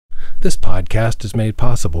This podcast is made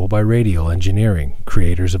possible by Radial Engineering,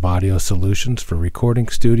 creators of audio solutions for recording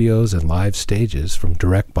studios and live stages, from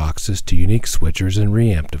direct boxes to unique switchers and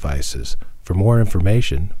reamp devices. For more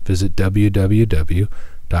information, visit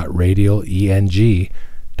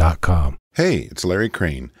www.radialeng.com. Hey, it's Larry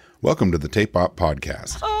Crane. Welcome to the Tape Op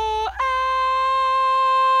Podcast.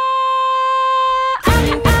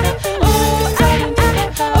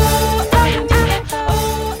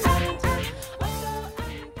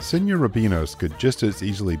 Senya Rubinos could just as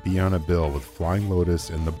easily be on a bill with Flying Lotus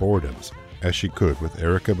and the Boredoms as she could with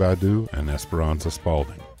Erykah Badu and Esperanza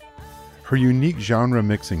Spalding. Her unique genre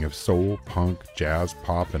mixing of soul, punk, jazz,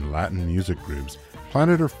 pop, and Latin music grooves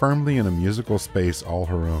planted her firmly in a musical space all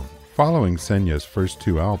her own. Following Senya's first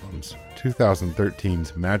two albums,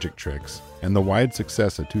 2013's Magic Tricks and the wide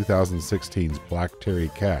success of 2016's Black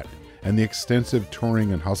Terry Cat, and the extensive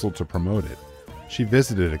touring and hustle to promote it, she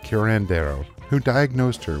visited a curandero who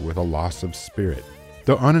diagnosed her with a loss of spirit.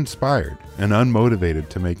 Though uninspired and unmotivated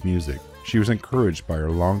to make music, she was encouraged by her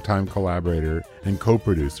longtime collaborator and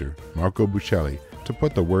co-producer, Marco Buccelli, to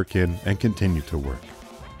put the work in and continue to work.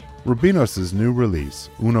 Rubinos' new release,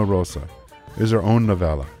 Una Rosa, is her own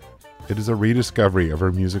novella. It is a rediscovery of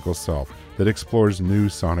her musical self that explores new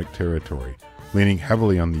sonic territory, leaning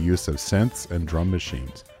heavily on the use of synths and drum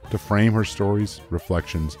machines to frame her stories,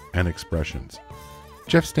 reflections, and expressions.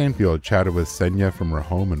 Jeff Stanfield chatted with Senya from her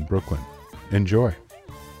home in Brooklyn. Enjoy.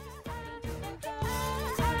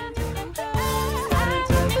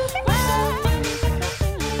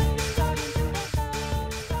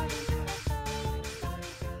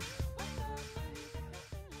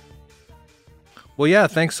 Well, yeah,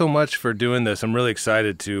 thanks so much for doing this. I'm really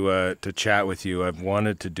excited to chat with you. I've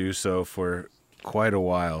wanted to do so for quite a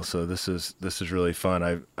while, so this is really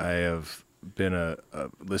fun. I have been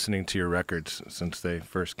listening to your records since they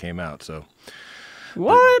first came out. So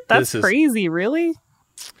what? That's crazy, really?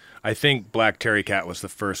 I think Black Terry Cat was the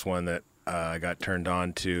first one that I got turned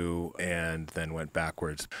on to and then went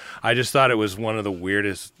backwards. I just thought it was one of the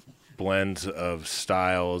weirdest blends of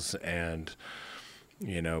styles and,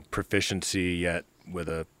 proficiency, yet with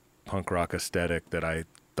a punk rock aesthetic that I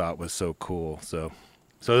thought was so cool. So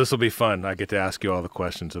this will be fun. I get to ask you all the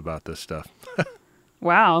questions about this stuff.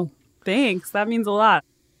 Wow. Thanks. That means a lot.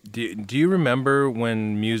 Do you remember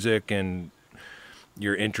when music and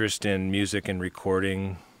your interest in music and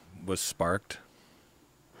recording was sparked?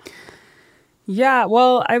 Yeah,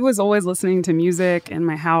 well, I was always listening to music in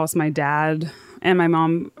my house. My dad and my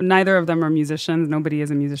mom, neither of them are musicians. Nobody is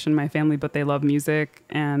a musician in my family, but they love music.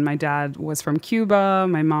 And my dad was from Cuba.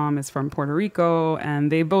 My mom is from Puerto Rico.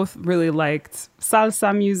 And they both really liked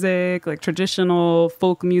salsa music, like traditional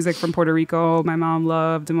folk music from Puerto Rico. My mom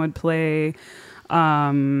loved and would play.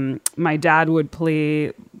 My dad loved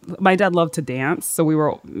to dance. So we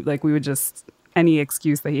would just, any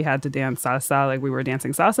excuse that he had to dance salsa, like we were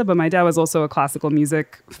dancing salsa. But my dad was also a classical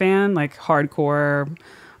music fan, like hardcore.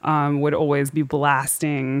 Would always be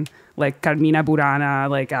blasting like Carmina Burana,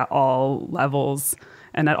 like at all levels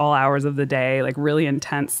and at all hours of the day, like really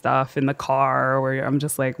intense stuff in the car where I'm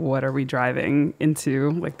just like, what are we driving into?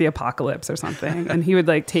 Like the apocalypse or something. And he would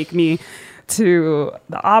like take me to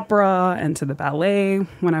the opera and to the ballet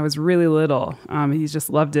when I was really little. He just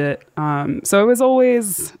loved it. So it was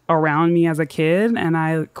always around me as a kid. And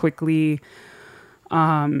I quickly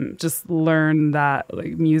just learned that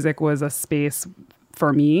like music was a space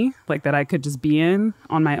for me, like that I could just be in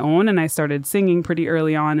on my own. And I started singing pretty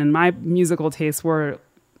early on, and my musical tastes were,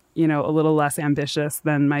 a little less ambitious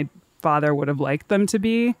than my father would have liked them to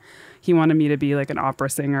be. He wanted me to be like an opera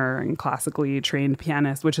singer and classically trained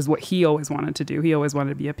pianist, which is what he always wanted to do. He always wanted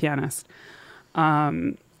to be a pianist.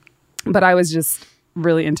 But I was just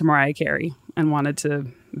really into Mariah Carey and wanted to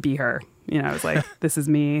be her. I was like, this is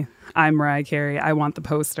me. I'm Mariah Carey. I want the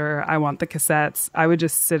poster. I want the cassettes. I would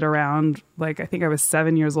just sit around, like, I think I was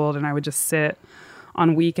 7 years old, and I would just sit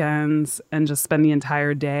on weekends and just spend the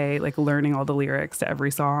entire day, like, learning all the lyrics to every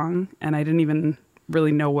song. And I didn't even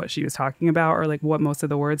really know what she was talking about or, like, what most of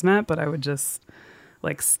the words meant, but I would just,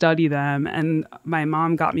 like, study them. And my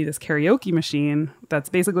mom got me this karaoke machine that's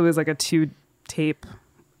basically was like a 2-tape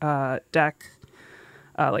deck,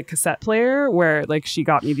 like, cassette player where, like, she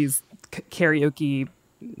got me these karaoke,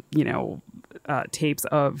 tapes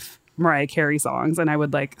of Mariah Carey songs, and I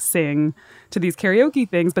would like sing to these karaoke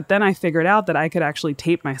things. But then I figured out that I could actually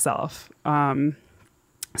tape myself.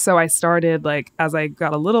 So I started, like, as I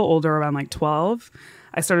got a little older, around like 12,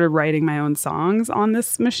 I started writing my own songs on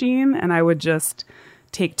this machine, and I would just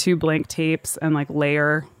take 2 blank tapes and like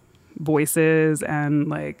layer voices and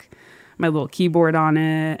like my little keyboard on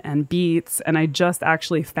it and beats. And I just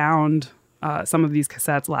actually found some of these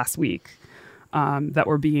cassettes last week that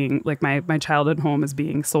were being like my childhood home is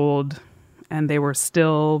being sold, and they were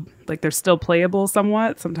still like they're still playable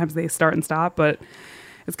somewhat. Sometimes they start and stop, but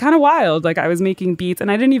it's kind of wild. Like I was making beats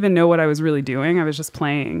and I didn't even know what I was really doing. I was just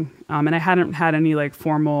playing. And I hadn't had any like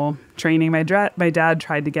formal training. My dad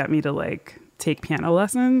tried to get me to like take piano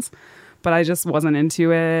lessons, but I just wasn't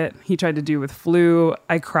into it. He tried to do with flute.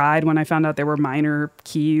 I cried when I found out there were minor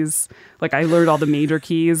keys. Like I learned all the major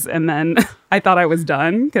keys and then I thought I was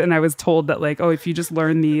done. And I was told that like, oh, if you just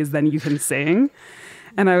learn these, then you can sing.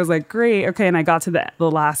 And I was like, great. Okay. And I got to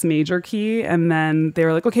the last major key and then they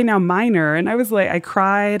were like, okay, now minor. And I was like, I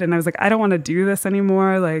cried and I was like, I don't want to do this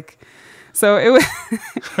anymore. Like, so it was,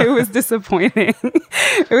 it was disappointing.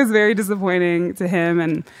 It was very disappointing to him.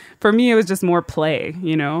 And for me, it was just more play,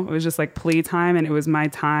 you know, it was just like playtime and it was my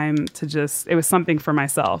time to just, it was something for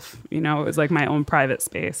myself, you know, it was like my own private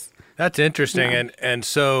space. That's interesting, Yeah. and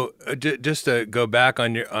so just to go back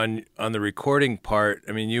on your on the recording part.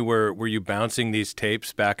 I mean, were you bouncing these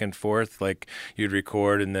tapes back and forth, like you'd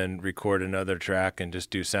record and then record another track and just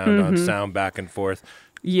do sound on sound back and forth?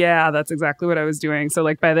 Yeah, that's exactly what I was doing. So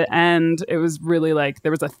like by the end, it was really like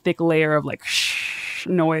there was a thick layer of like shh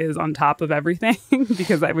noise on top of everything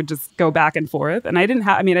because I would just go back and forth, and I didn't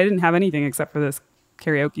have anything except for this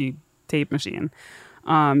karaoke tape machine.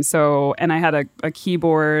 And I had a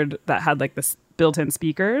keyboard that had like this built-in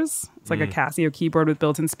speakers. It's like a Casio keyboard with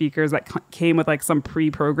built-in speakers that came with like some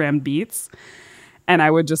pre-programmed beats. And I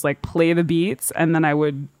would just like play the beats and then I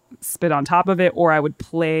would spit on top of it, or I would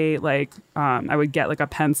play like, I would get like a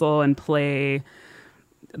pencil and play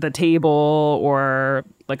the table or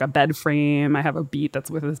like a bed frame. I have a beat that's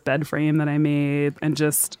with this bed frame that I made, and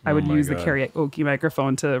just, I would use the karaoke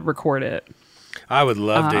microphone to record it. I would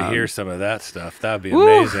love to hear some of that stuff. That'd be Ooh,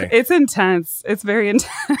 amazing. it's intense. It's very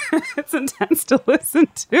intense. It's intense to listen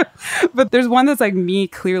to. But there's one that's like me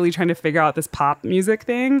clearly trying to figure out this pop music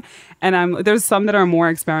thing. And there's some that are more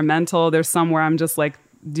experimental. There's some where I'm just like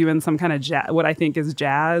doing some kind of jazz, what I think is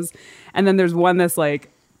jazz. And then there's one that's like,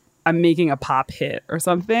 I'm making a pop hit or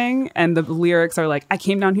something, and the lyrics are like, I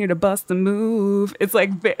came down here to bust a move. It's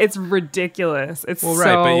like, it's ridiculous. It's well, so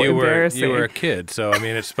right, but embarrassing. you were a kid, so I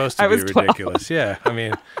mean, it's supposed to I be was 12. ridiculous. Yeah, I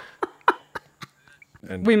mean,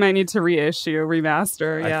 and We might need to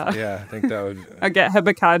remaster. Yeah. I think that would. I'll get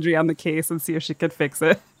Heba Kadri on the case and see if she could fix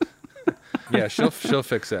it. Yeah, she'll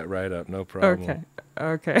fix that right up, no problem.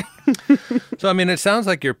 Okay. So, I mean, it sounds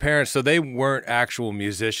like your parents, so they weren't actual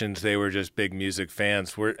musicians. They were just big music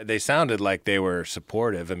fans. They sounded like they were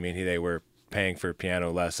supportive. I mean, they were paying for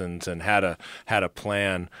piano lessons and had a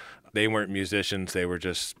plan. They weren't musicians. They were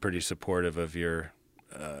just pretty supportive of your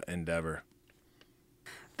endeavor.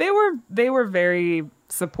 They were very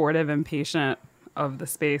supportive and patient of the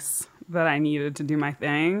space that I needed to do my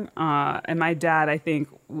thing. And my dad, I think,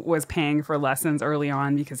 was paying for lessons early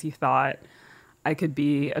on because he thought I could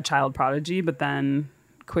be a child prodigy, but then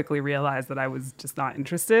quickly realized that I was just not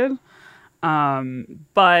interested.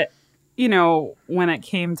 But, you know, when it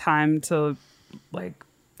came time to like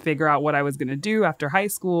figure out what I was going to do after high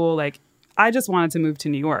school, like I just wanted to move to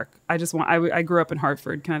New York. I grew up in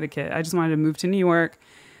Hartford, Connecticut. I just wanted to move to New York,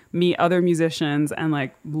 meet other musicians, and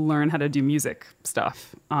like learn how to do music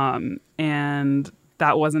stuff. And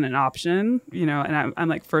that wasn't an option, you know, and I'm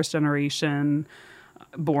like first generation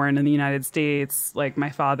born in the United States. Like my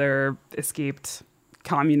father escaped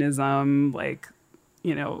communism, like,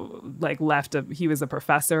 you know, like he was a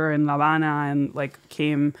professor in La Habana and like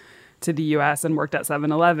came to the US and worked at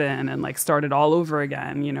 7-Eleven and like started all over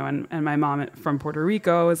again, you know, and my mom from Puerto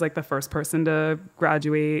Rico is like the first person to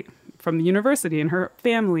graduate from the university in her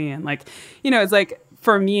family. And like, you know, it's like,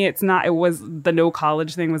 for me, the no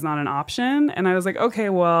college thing was not an option. And I was like, okay,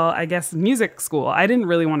 well, I guess music school. I didn't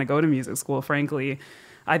really want to go to music school, frankly.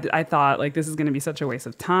 I thought like, this is going to be such a waste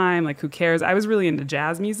of time. Like, who cares? I was really into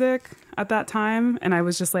jazz music at that time. And I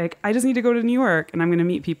was just like, I just need to go to New York and I'm going to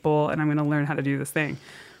meet people and I'm going to learn how to do this thing.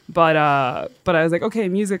 But I was like, okay,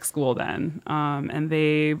 music school then. And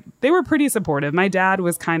they were pretty supportive. My dad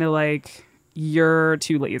was kind of like, you're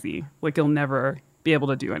too lazy. Like, you'll never be able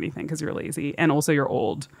to do anything because you're lazy. And also you're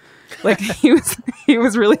old. Like he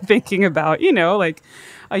was really thinking about, you know, like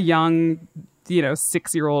a young, you know,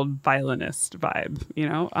 6-year-old violinist vibe, you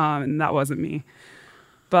know, and that wasn't me.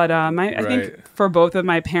 But I think for both of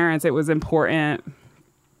my parents, it was important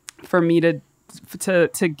for me to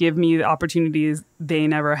give me the opportunities they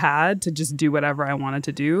never had to just do whatever I wanted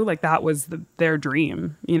to do. Like that was their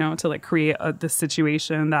dream, you know, to like create this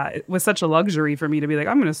situation that it was such a luxury for me to be like,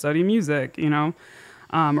 I'm going to study music, you know,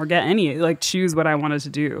 or choose what I wanted to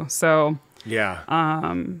do. So,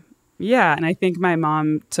 yeah. Yeah, and I think my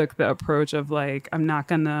mom took the approach of like, I'm not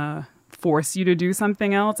gonna force you to do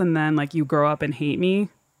something else, and then like you grow up and hate me,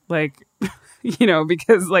 like,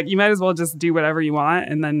 because like you might as well just do whatever you want,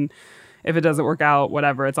 and then if it doesn't work out,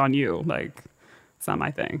 whatever, it's on you. Like, it's not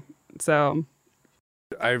my thing. So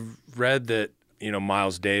I've read that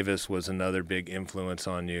Miles Davis was another big influence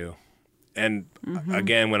on you, and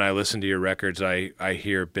again, when I listen to your records, I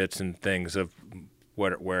hear bits and things of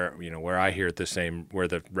where I hear it the same, where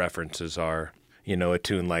the references are. A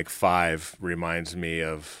tune like Five reminds me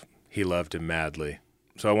of He Loved Him Madly.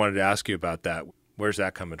 So I wanted to ask you about that. Where's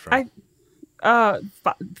that coming from?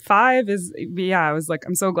 Five is, yeah, I was like,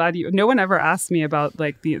 I'm so glad no one ever asked me about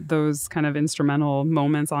like those kind of instrumental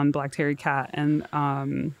moments on Black Terry Cat. And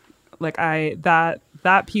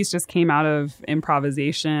that piece just came out of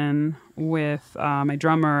improvisation with my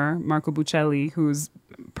drummer, Marco Buccelli, who's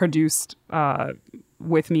produced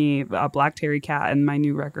with me Black Terry Cat and my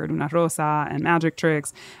new record Una Rosa and Magic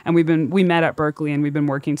Tricks, and we met at Berklee and we've been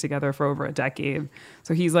working together for over a decade.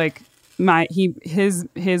 So he's like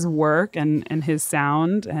his work and his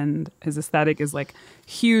sound and his aesthetic is like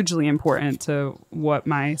hugely important to what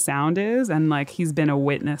my sound is, and like he's been a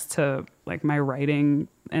witness to like my writing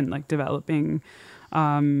and like developing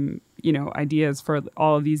ideas for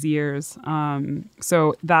all of these years.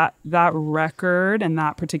 So that record and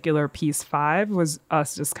that particular piece Five was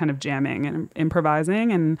us just kind of jamming and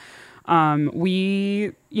improvising. And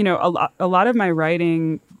we, a lot of my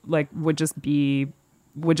writing like would just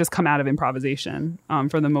come out of improvisation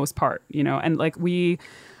for the most part, and like we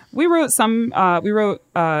wrote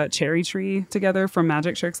Cherry Tree together from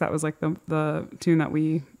Magic Tricks. That was like the tune that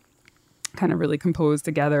we kind of really composed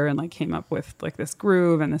together and like came up with like this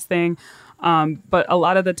groove and this thing. But a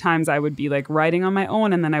lot of the times I would be like writing on my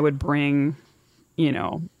own, and then I would bring,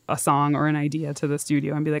 a song or an idea to the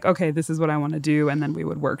studio and be like, okay, this is what I want to do. And then we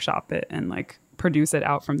would workshop it and like produce it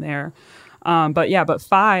out from there. But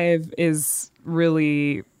Five is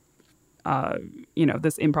really,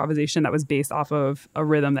 this improvisation that was based off of a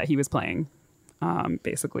rhythm that he was playing,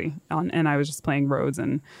 basically. And I was just playing Rhodes,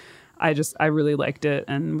 and I really liked it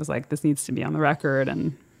and was like, this needs to be on the record.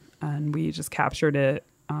 And we just captured it,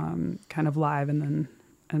 kind of live and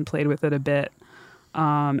played with it a bit.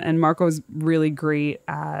 And Marco's really great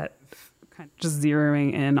at kind of just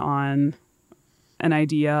zeroing in on an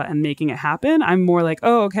idea and making it happen. I'm more like,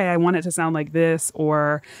 oh, okay, I want it to sound like this,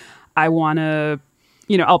 or I want to,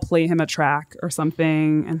 I'll play him a track or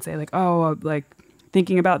something and say like, oh, like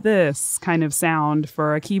thinking about this kind of sound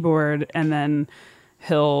for a keyboard, and then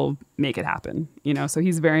he'll make it happen, So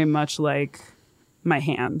he's very much like my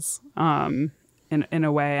hands, in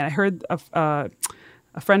a way. And I heard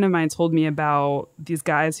a friend of mine told me about these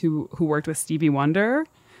guys who worked with Stevie Wonder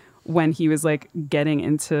when he was like getting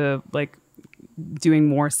into like doing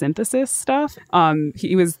more synthesis stuff.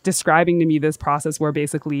 He was describing to me this process where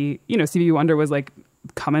basically, Stevie Wonder was like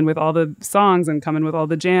coming with all the songs and coming with all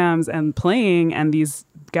the jams and playing, and these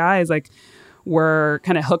guys like were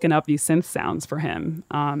kind of hooking up these synth sounds for him,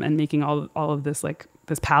 and making all of this like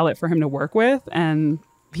this palette for him to work with. And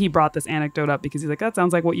he brought this anecdote up because he's like, that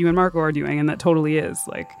sounds like what you and Marco are doing, and that totally is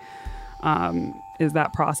like is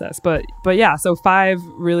that process. But yeah, so Five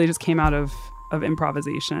really just came out of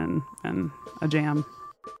improvisation and a jam.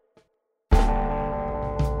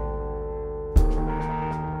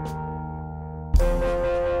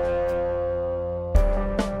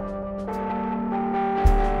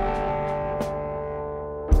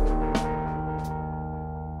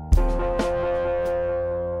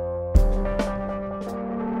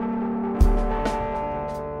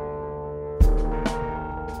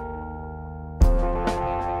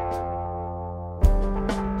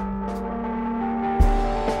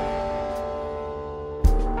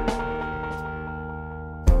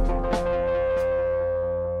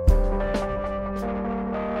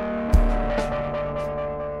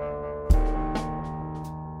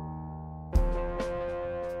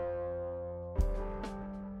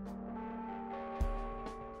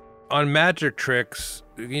 On Magic Tricks,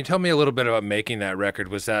 can you tell me a little bit about making that record?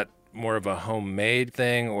 Was that more of a homemade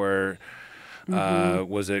thing, or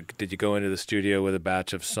did you go into the studio with a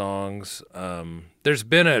batch of songs? There's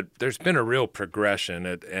been a real progression,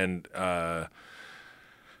 and I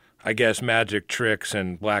guess Magic Tricks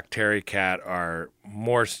and Black Terry Cat are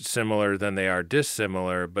more similar than they are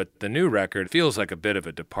dissimilar, but the new record feels like a bit of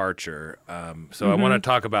a departure. So I want to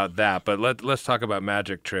talk about that, but let's talk about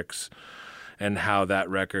Magic Tricks and how that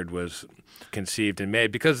record was conceived and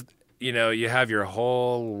made, because you have your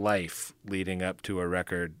whole life leading up to a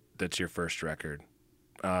record that's your first record,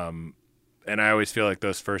 and I always feel like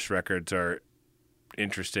those first records are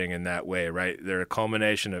interesting in that way, right? They're a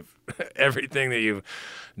culmination of everything that you've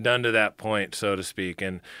done to that point, so to speak,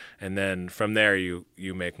 and then from there you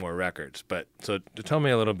make more records. But so tell me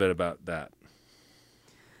a little bit about that.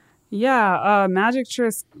 Yeah, Magic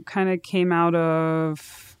Tricks kind of came out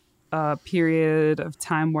of a period of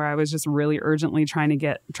time where I was just really urgently trying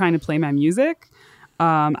to play my music.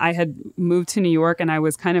 I had moved to New York, and I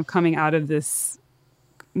was kind of coming out of this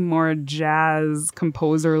more jazz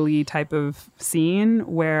composerly type of scene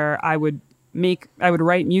where I would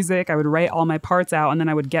write music, I would write all my parts out, and then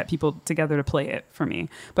I would get people together to play it for me.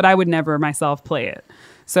 But I would never myself play it.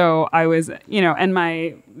 So I was,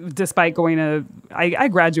 despite going to, I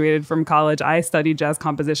graduated from college, I studied jazz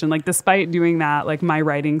composition. Like, despite doing that, like, my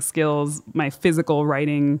writing skills, my physical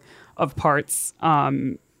writing of parts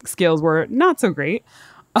skills were not so great.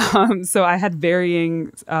 So I had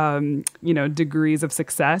varying, degrees of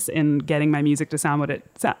success in getting my music to sound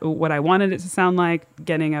what I wanted it to sound like,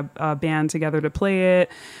 getting a band together to play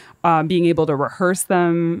it, being able to rehearse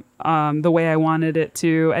them the way I wanted it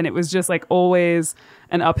to. And it was just like always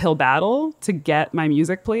an uphill battle to get my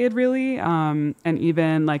music played, really. And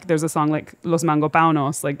even like there's a song like Los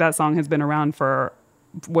Mangopanos, like that song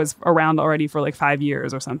was around already for like 5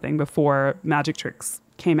 years or something before Magic Tricks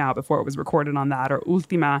came out, before it was recorded on that, or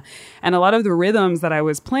Ultima. And a lot of the rhythms that I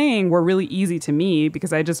was playing were really easy to me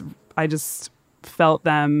because I just felt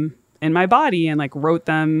them in my body and like wrote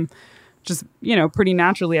them just, pretty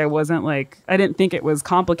naturally. I didn't think it was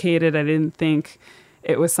complicated. I didn't think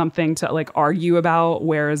it was something to like argue about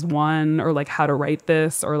where is one, or like how to write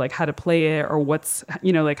this, or like how to play it, or what's,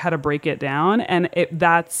 like how to break it down. And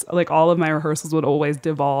that's like all of my rehearsals would always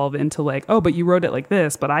devolve into like, oh, but you wrote it like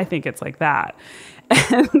this, but I think it's like that.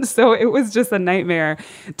 And so it was just a nightmare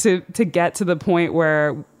to get to the point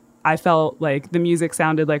where I felt like the music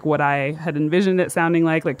sounded like what I had envisioned it sounding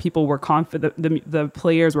like people were confident, the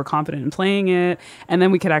players were confident in playing it, and then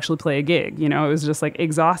we could actually play a gig. It was just like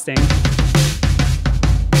exhausting.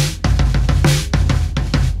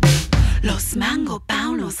 Los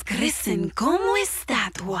mangopanos crecen como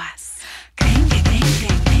estatuas. Creen que creen,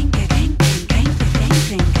 creen, creen, creen, creen, creen,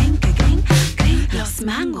 creen, creen, creen, creen, creen. Los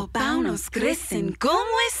mangopanos crecen como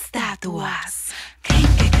estatuas. Creen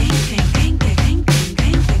que creen, creen, creen, creen, creen,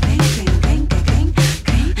 creen, creen, creen, creen, creen,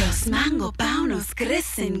 creen. Los mangopanos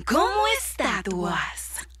crecen como estatuas.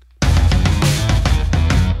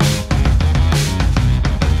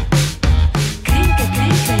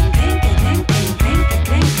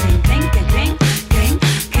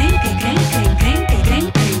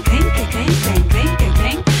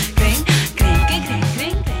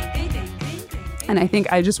 And I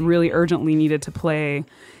think I just really urgently needed to play.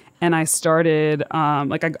 And I started,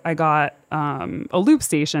 I got a loop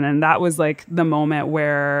station. And that was like the moment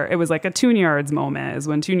where it was like a Tune Yards moment, is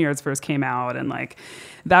when Tune Yards first came out. And like,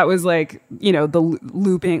 that was like,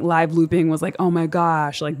 the live looping was like, oh my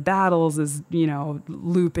gosh, like Battles is,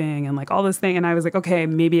 looping and like all this thing. And I was like, okay,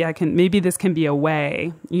 maybe this can be a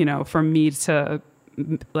way, for me to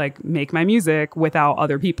like make my music without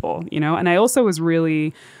other people, And I also was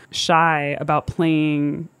really shy about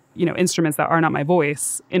playing, instruments that are not my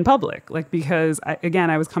voice in public, because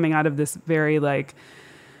I was coming out of this very like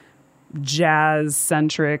jazz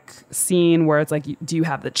centric scene where it's like, do you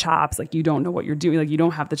have the chops? Like, you don't know what you're doing. Like, you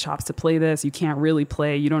don't have the chops to play this. You can't really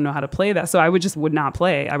play. You don't know how to play that. So I would not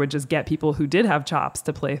play. I would just get people who did have chops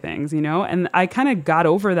to play things, And I kind of got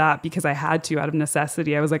over that because I had to, out of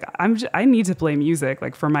necessity. I was like, I need to play music,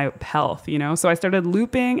 like for my health, So I started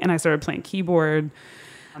looping and I started playing keyboard.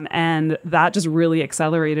 And that just really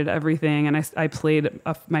accelerated everything. And I played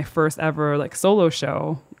my first ever like solo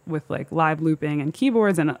show with like live looping and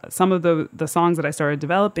keyboards. And some of the songs that I started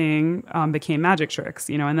developing became Magic Tricks,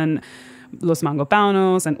 And then Los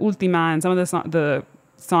Mangopanos and Ultima and some of the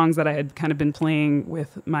songs that I had kind of been playing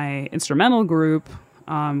with my instrumental group,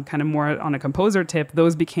 kind of more on a composer tip,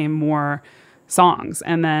 those became more songs.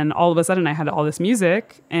 And then all of a sudden I had all this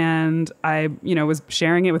music, and I, was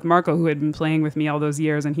sharing it with Marco, who had been playing with me all those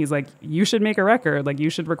years. And he's like, you should make a record. Like, you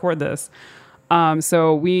should record this.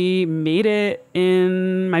 So we made it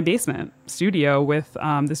in my basement studio with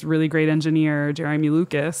this really great engineer, Jeremy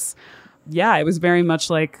Lucas. Yeah, it was very much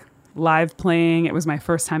like live playing. It was my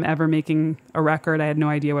first time ever making a record. I had no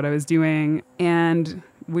idea what I was doing. And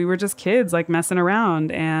we were just kids, like messing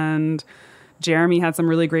around. And Jeremy had some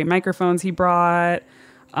really great microphones he brought,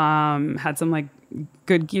 had some like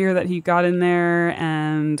good gear that he got in there.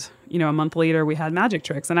 And, a month later we had Magic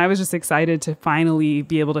Tricks, and I was just excited to finally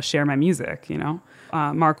be able to share my music.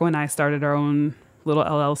 Marco and I started our own little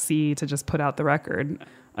LLC to just put out the record.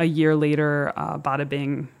 a year later, Bada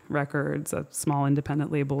Bing Records, a small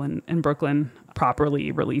independent label in Brooklyn,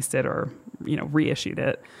 properly released it or, reissued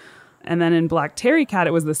it. And then in Black Terry Cat,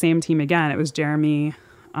 it was the same team again. It was Jeremy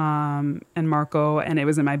and Marco, and it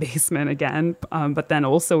was in my basement again. But then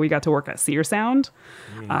also we got to work at Sear Sound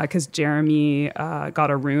because Jeremy got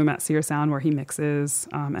a room at Sear Sound where he mixes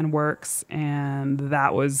and works, and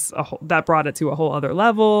that brought it to a whole other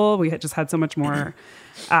level. We had so much more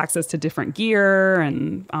access to different gear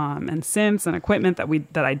and synths and equipment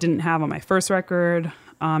that I didn't have on my first record.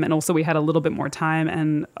 And also we had a little bit more time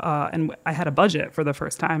and I had a budget for the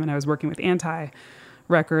first time, and I was working with Anti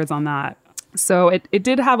Records on that. So it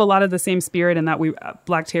did have a lot of the same spirit in that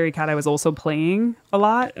Black Terry Cat, I was also playing a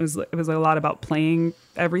lot. It was a lot about playing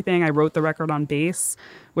everything. I wrote the record on bass,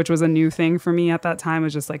 which was a new thing for me at that time. I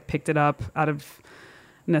was just picked it up out of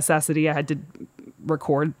necessity. I had to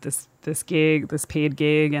record this paid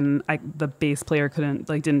gig, and the bass player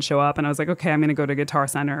didn't show up, and I was like, okay, I'm going to go to Guitar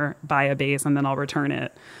Center, buy a bass, and then I'll return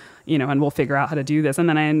it, and we'll figure out how to do this. And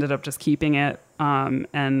then I ended up just keeping it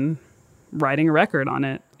and writing a record on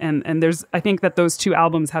it. And I think that those two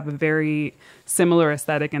albums have a very similar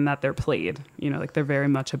aesthetic in that they're played, they're very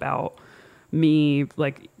much about me,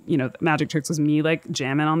 Magic Tricks was me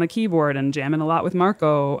jamming on the keyboard and jamming a lot with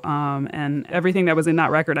Marco, and everything that was in that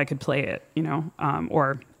record I could play it,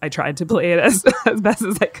 or I tried to play it as best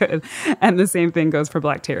as I could. And the same thing goes for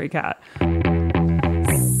Black Terry Cat.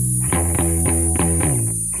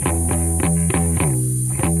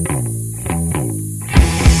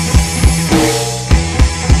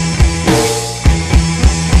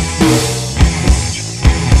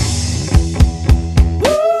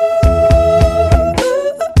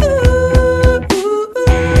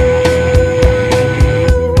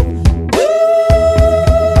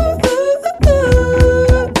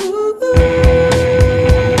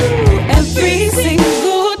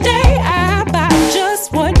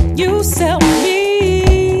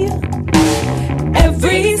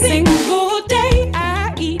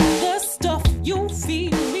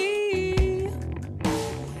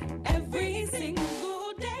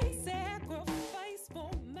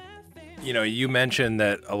 You mentioned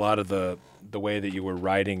that a lot of the way that you were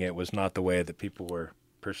writing it was not the way that people were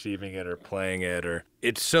perceiving it or playing it, or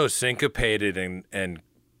it's so syncopated and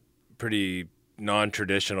pretty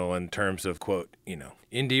non-traditional in terms of, quote,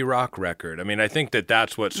 indie rock record. I mean, I think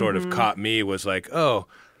that's what sort of caught me was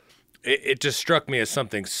it just struck me as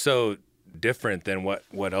something so different than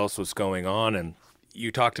what else was going on. And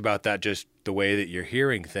you talked about that, just the way that you're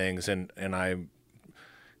hearing things, and I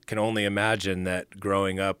can only imagine that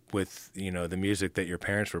growing up with the music that your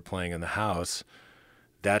parents were playing in the house,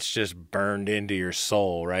 that's just burned into your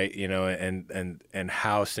soul, right? And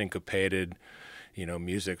how syncopated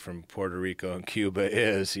music from Puerto Rico and Cuba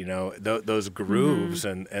is, those grooves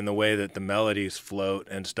and the way that the melodies float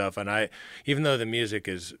and stuff. And even though the music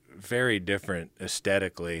is very different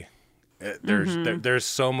aesthetically, there's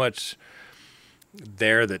so much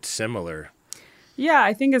there that's similar. Yeah,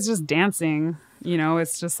 I think it's just dancing.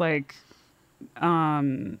 It's just you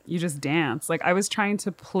just dance. I was trying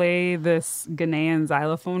to play this Ghanaian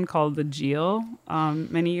xylophone called the Jeel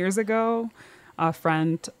many years ago. A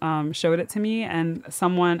friend showed it to me, and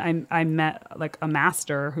someone I met a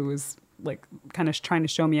master who was kind of trying to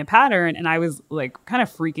show me a pattern, and I was kind of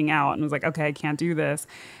freaking out and was like, okay, I can't do this.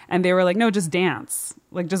 And they were like, no, just dance.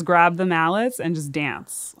 Just grab the mallets and just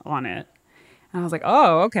dance on it. And I was like,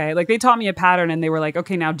 oh, okay. They taught me a pattern, and they were like,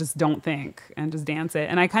 okay, now just don't think and just dance it.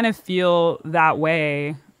 And I kind of feel that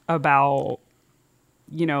way about,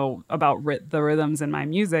 the rhythms in my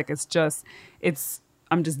music. I'm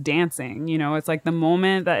just dancing, It's the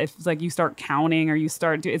moment that it's you start counting or you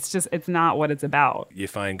start it's not what it's about. You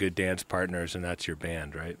find good dance partners, and that's your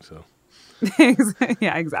band, right? So.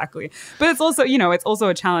 Yeah, exactly. But it's also, it's also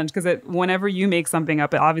a challenge because whenever you make something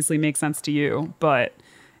up, it obviously makes sense to you, but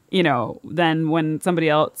then when somebody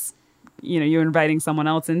else, you're inviting someone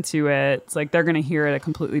else into it, it's they're going to hear it a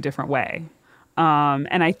completely different way.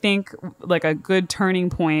 And I think a good turning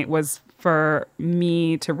point was for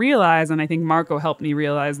me to realize, and I think Marco helped me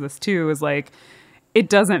realize this too, is it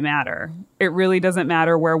doesn't matter. It really doesn't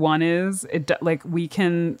matter where one is. We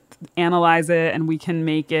can analyze it and we can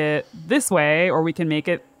make it this way or we can make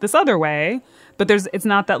it this other way. But it's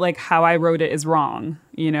not that how I wrote it is wrong,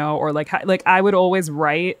 or I would always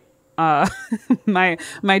write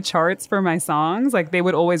my charts for my songs. They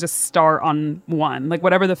would always just start on one,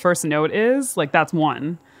 whatever the first note is, that's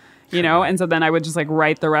one, and so then I would just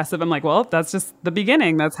write the rest of them. Well, that's just the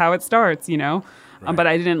beginning. That's how it starts, Right. But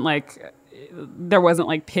I didn't there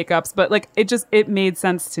wasn't pickups, but it made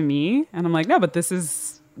sense to me. And I'm no, but this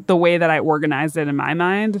is the way that I organized it in my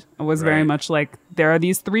mind was very much like, there are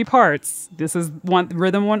these 3 parts. This is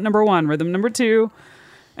rhythm number 1, rhythm number 2,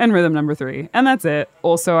 and rhythm number 3. And that's it.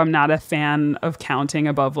 Also, I'm not a fan of counting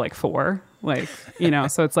above like 4. Like, you know,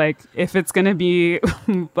 so it's like, if it's going to be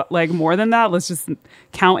like more than that, let's just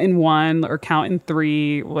count in 1 or count in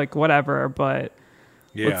 3, like whatever. But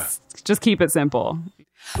let's just keep it simple.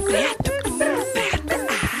 When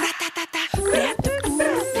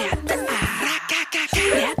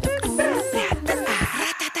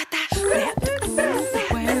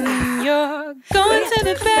you're going to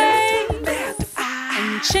the bank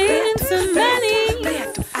and changing some money,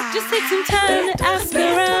 just take some time to ask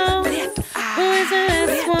around, who is the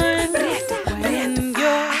last one? When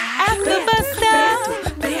you're at the bus stop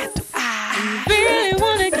and you really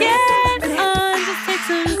want to get on, just take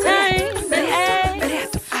some time to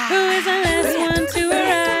ask, who is the last one to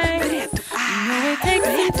arrive? You know it takes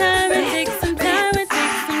some time, it takes some time, it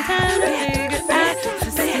takes some time to figure out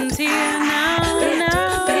systems here now.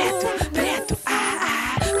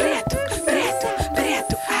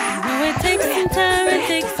 It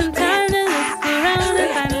takes some time to look around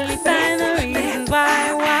and finally find the reasons why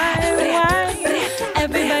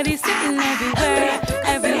everybody's sitting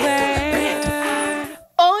everywhere.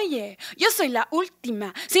 Oye, yo soy la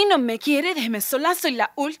última. Si no me quiere, déjeme sola, soy la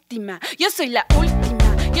última. Yo soy la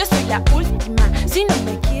última. Yo soy la última. Si no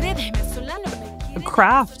me quiere, déjeme sola, no me quiere.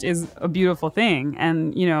 Craft is a beautiful thing,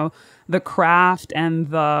 and you know, the craft and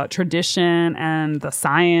the tradition and the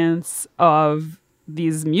science of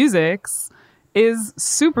these musics is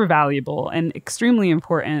super valuable and extremely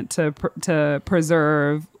important to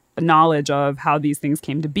preserve knowledge of how these things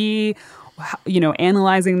came to be, you know,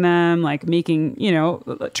 analyzing them, like making, you know,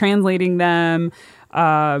 translating them.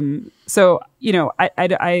 So, you know,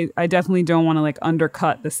 I definitely don't want to like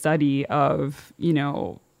undercut the study of, you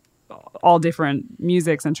know, all different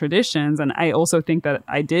musics and traditions. And I also think that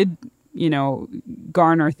I did, you know,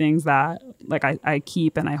 garner things that like I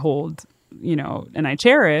keep and I hold, you know, and I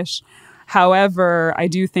cherish. However, I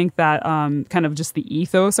do think that kind of just the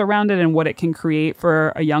ethos around it and what it can create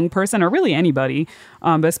for a young person or really anybody,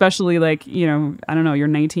 but especially like, you know, I don't know, you're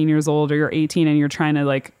 19 years old or you're 18 and you're trying to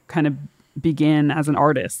like kind of begin as an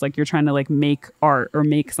artist, like you're trying to like make art or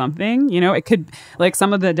make something, you know, it could like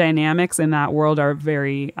some of the dynamics in that world are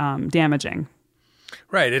very damaging.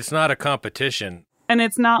 Right. It's not a competition. And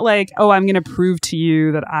it's not like, oh, I'm going to prove to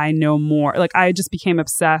you that I know more. Like I just became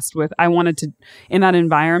obsessed with, I wanted to, in that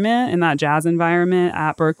environment, in that jazz environment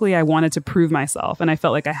at Berklee, I wanted to prove myself and I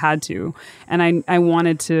felt like I had to. And I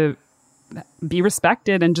wanted to be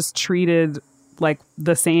respected and just treated like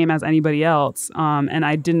the same as anybody else. And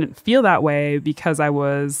I didn't feel that way because I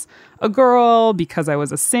was a girl, because I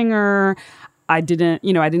was a singer. I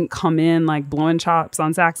didn't come in like blowing chops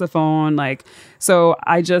on saxophone. Like, so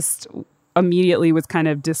I just immediately was kind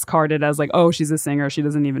of discarded as like, oh, she's a singer. She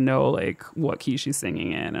doesn't even know like what key she's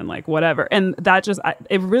singing in and like whatever. And that just,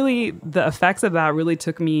 the effects of that really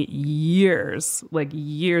took me years, like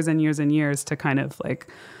years and years and years to kind of like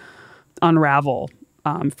unravel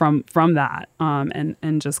from that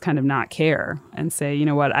and just kind of not care and say, you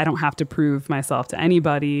know what, I don't have to prove myself to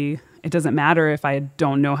anybody. It doesn't matter if I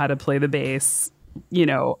don't know how to play the bass, you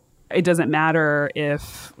know, it doesn't matter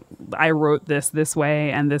if I wrote this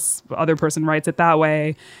way and this other person writes it that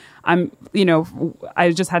way. I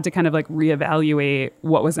just had to kind of like reevaluate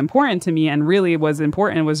what was important to me, and really was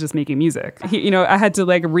important was just making music. You know, I had to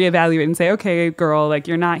like reevaluate and say, okay, girl, like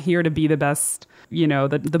you're not here to be the best, you know,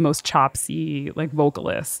 the most chopsy like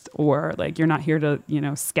vocalist, or like you're not here to, you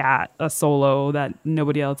know, scat a solo that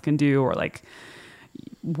nobody else can do, or like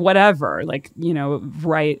whatever, like, you know,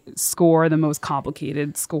 score the most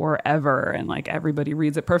complicated score ever and like everybody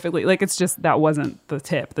reads it perfectly. Like it's just, that wasn't the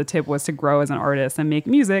tip. The tip was to grow as an artist and make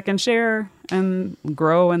music and share and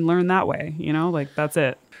grow and learn that way, you know, like that's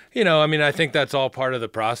it. You know, I mean, I think that's all part of the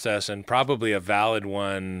process and probably a valid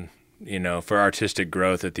one, you know, for artistic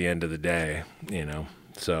growth at the end of the day, you know.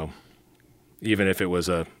 So even if it was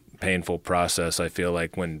a painful process, I feel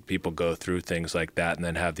like when people go through things like that and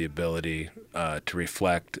then have the ability to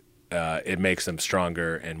reflect, it makes them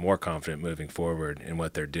stronger and more confident moving forward in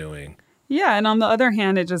what they're doing. Yeah, and on the other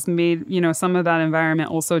hand, it just made, you know, some of that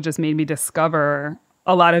environment also just made me discover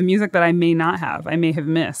a lot of music that I may have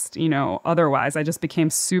missed, you know, otherwise. I just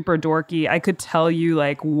became super dorky. I could tell you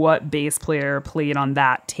like what bass player played on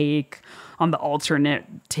that take, on the alternate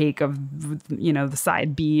take of, you know, the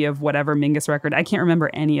side B of whatever Mingus record. I can't remember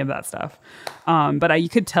any of that stuff. But you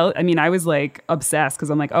could tell, I mean, I was like obsessed because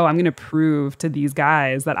I'm like, oh, I'm going to prove to these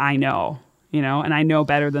guys that I know, you know, and I know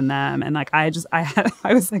better than them. And like, I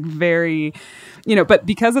was like very, you know, but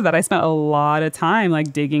because of that, I spent a lot of time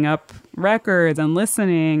like digging up records and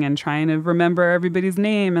listening and trying to remember everybody's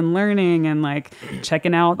name and learning and like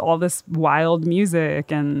checking out all this wild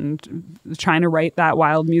music and trying to write that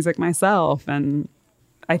wild music myself. And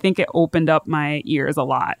I think it opened up my ears a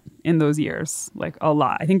lot in those years, like a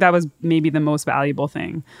lot. I think that was maybe the most valuable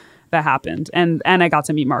thing that happened. And I got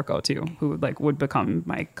to meet Marco too, who like would become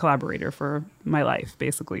my collaborator for my life,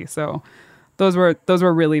 basically. So those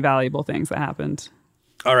were really valuable things that happened.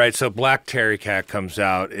 All right, so Black Terry Cat comes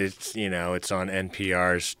out. It's, you know, it's on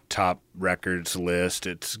NPR's top records list.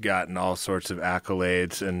 It's gotten all sorts of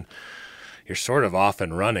accolades, and you're sort of off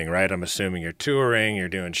and running, right? I'm assuming you're touring, you're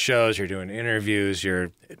doing shows, you're doing interviews.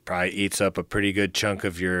 It probably eats up a pretty good chunk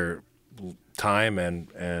of your time and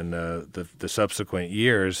the subsequent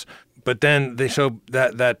years. But then they show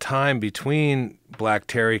that time between Black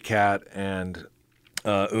Terry Cat and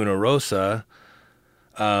Una Rosa.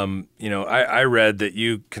 You know, I read that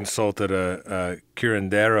you consulted a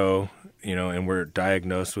curandero, you know, and were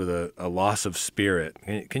diagnosed with a loss of spirit.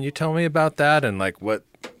 Can you tell me about that and like what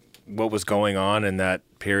was going on in that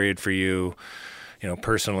period for you, you know,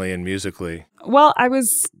 personally and musically? Well, I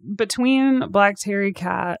was between Black Terry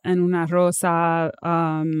Cat and Una Rosa.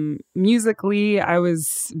 Musically, I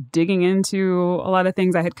was digging into a lot of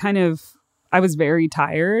things. I was very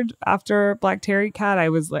tired after Black Terry Cat.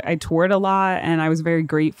 I toured a lot, and I was very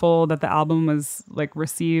grateful that the album was like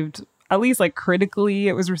received, at least like critically,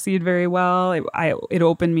 it was received very well. It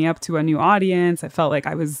opened me up to a new audience. I felt like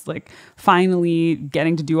I was like finally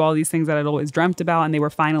getting to do all these things that I'd always dreamt about, and they were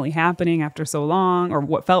finally happening after so long, or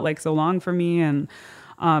what felt like so long for me. And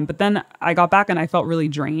but then I got back and I felt really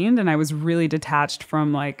drained, and I was really detached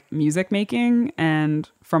from like music making and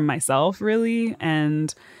from myself, really.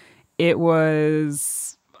 And it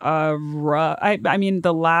was rough. I mean,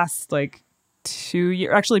 the last like 2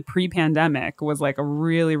 years, actually pre-pandemic, was like a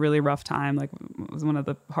really, really rough time. Like, it was one of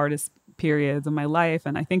the hardest periods of my life.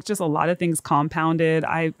 And I think just a lot of things compounded.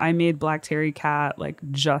 I made Black Terry Cat like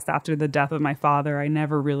just after the death of my father. I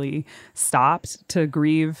never really stopped to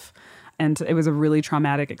grieve. And it was a really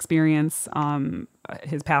traumatic experience.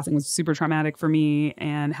 His passing was super traumatic for me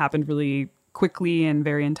and happened really quickly and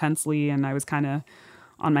very intensely. And I was kind of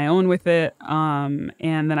on my own with it. And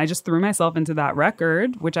then I just threw myself into that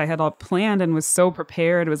record, which I had all planned and was so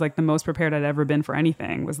prepared. It was like the most prepared I'd ever been for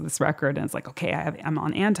anything, was this record. And it's like, okay, I'm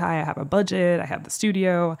on Anti, I have a budget, I have the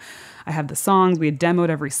studio, I have the songs. We had demoed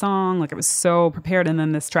every song. Like, I was so prepared. And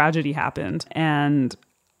then this tragedy happened. And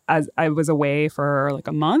as I was away for like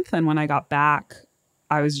a month, and when I got back,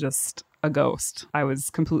 I was just a ghost. I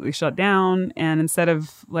was completely shut down. And instead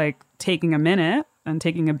of like taking a minute and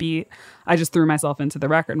taking a beat, I just threw myself into the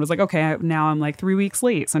record and was like, okay, now I'm like 3 weeks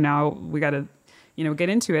late. So now we got to, you know, get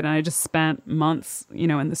into it. And I just spent months, you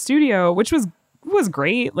know, in the studio, which was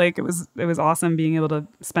great. Like, it was awesome being able to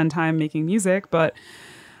spend time making music, but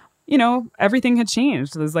you know, everything had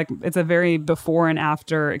changed. It was like, it's a very before and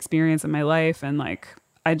after experience in my life. And like,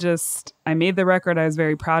 I made the record. I was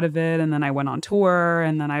very proud of it. And then I went on tour,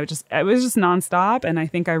 and then it was just nonstop. And I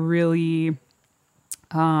think I really,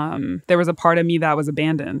 there was a part of me that was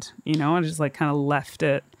abandoned, you know, I just like kind of left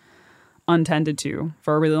it untended to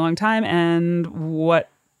for a really long time. And what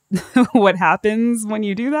happens when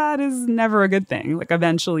you do that is never a good thing. Like,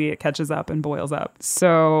 eventually it catches up and boils up.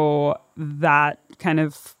 So that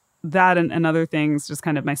and other things, just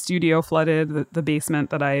kind of my studio flooded, the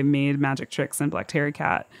basement that I made Magic Tricks and Black Terry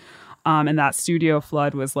Cat. And that studio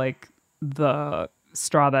flood was like the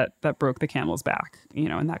straw that broke the camel's back, you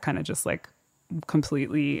know, and that kind of just like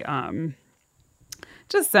completely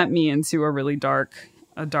just sent me into a really dark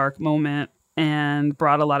moment, and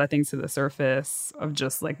brought a lot of things to the surface of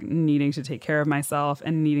just like needing to take care of myself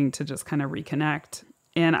and needing to just kind of reconnect.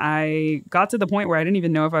 And I got to the point where I didn't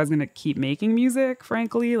even know if I was going to keep making music,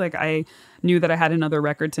 frankly. Like, I knew that I had another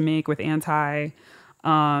record to make with Anti,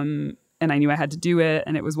 and I knew I had to do it,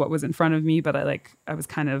 and it was what was in front of me, but I was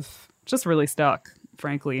kind of just really stuck,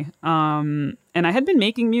 frankly. And I had been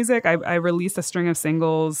making music. I released a string of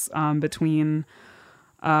singles between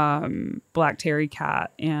Black Terry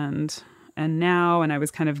Cat and Now, and I was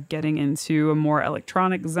kind of getting into a more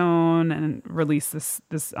electronic zone, and released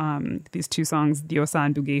these two songs, Diosa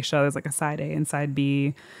and Bugeisha. There's like a side A and side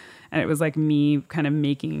B, and it was like me kind of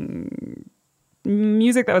making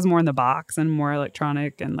music that was more in the box and more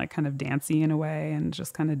electronic and like kind of dancey in a way, and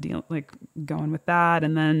just kind of going with that.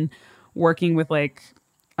 And then working with like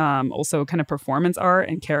also kind of performance art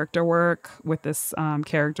and character work with this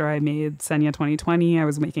character I made, Senya 2020. I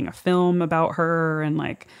was making a film about her, and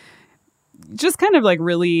like just kind of like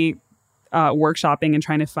really workshopping and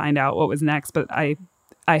trying to find out what was next, but I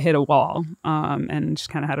hit a wall and just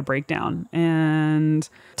kind of had a breakdown. And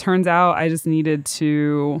turns out I just needed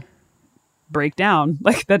to break down.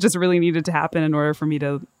 Like that just really needed to happen in order for me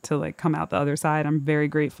to like come out the other side. I'm very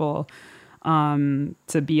grateful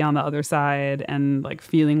to be on the other side and like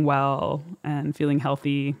feeling well and feeling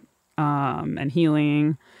healthy and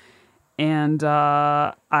healing. And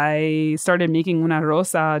I started making Una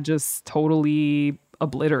Rosa just totally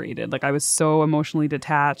obliterated. Like I was so emotionally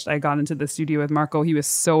detached. I got into the studio with Marco. He was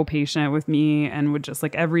so patient with me and would just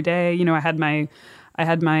like every day, you know, I had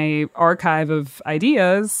my archive of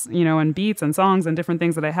ideas, you know, and beats and songs and different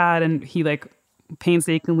things that I had. And he like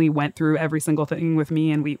painstakingly went through every single thing with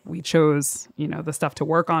me. And we chose, you know, the stuff to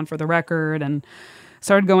work on for the record and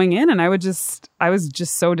started going in. And I was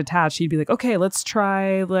just so detached. He'd be like, okay, let's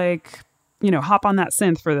try like, you know, hop on that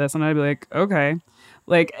synth for this. And I'd be like, okay.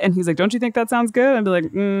 Like, and he's like, don't you think that sounds good? I'd be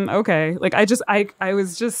like, okay. Like, I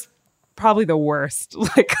was just probably the worst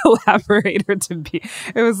like collaborator to be.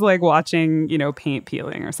 It was like watching, you know, paint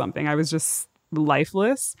peeling or something. I was just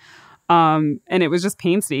lifeless. And it was just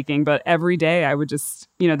painstaking. But every day I would just,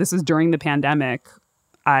 you know, this was during the pandemic.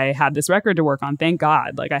 I had this record to work on. Thank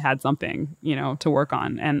God. Like I had something, you know, to work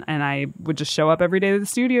on. And I would just show up every day to the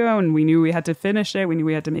studio and we knew we had to finish it. We knew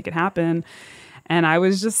we had to make it happen. And I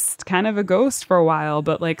was just kind of a ghost for a while,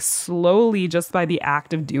 but like slowly just by the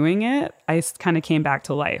act of doing it, I kind of came back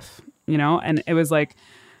to life, you know, and it was like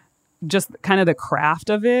just kind of the craft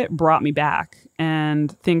of it brought me back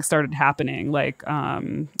and things started happening. Like,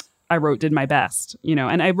 I did my best, you know,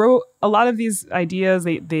 and I wrote a lot of these ideas.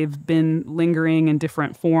 They've been lingering in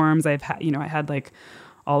different forms. I had like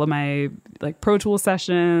all of my like Pro Tools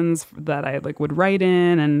sessions that I like would write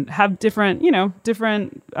in and have different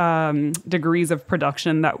degrees of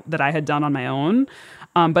production that I had done on my own.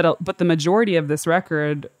 But the majority of this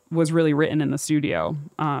record was really written in the studio,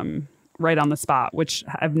 right on the spot, which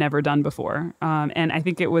I've never done before. And I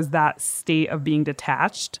think it was that state of being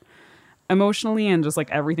detached emotionally and just like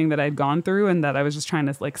everything that I'd gone through and that I was just trying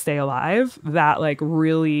to like stay alive that like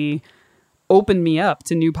really opened me up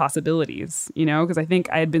to new possibilities, you know, because I think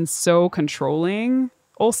I had been so controlling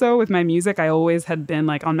also with my music. I always had been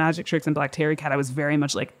like on Magic Tricks and Black Terry Cat. I was very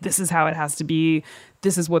much like, this is how it has to be.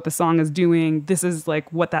 This is what the song is doing. This is like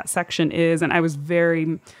what that section is. And I was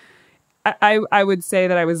I would say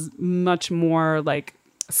that I was much more like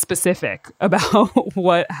specific about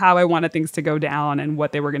how I wanted things to go down and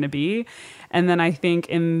what they were going to be. And then I think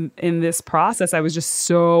in this process, I was just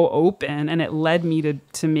so open and it led me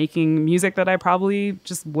to making music that I probably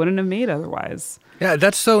just wouldn't have made otherwise. Yeah,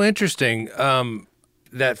 that's so interesting.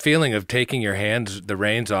 That feeling of taking your the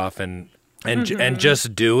reins off and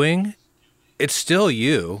just doing, it's still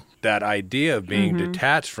you. That idea of being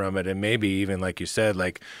detached from it and maybe even, like you said,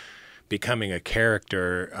 like becoming a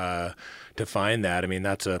character, to find that. I mean,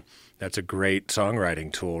 that's a great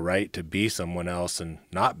songwriting tool, right? To be someone else and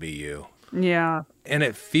not be you. Yeah. And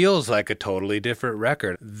it feels like a totally different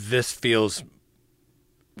record. This feels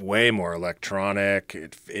way more electronic.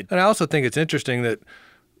 And I also think it's interesting that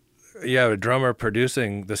you have a drummer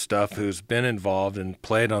producing the stuff who's been involved and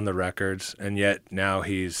played on the records, and yet now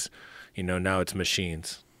he's, you know, now it's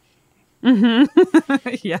machines. Yeah,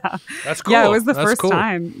 that's cool. Yeah, it was the first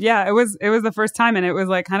time. Yeah, it was the first time, and it was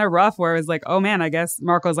like kind of rough. Where it was like, oh man, I guess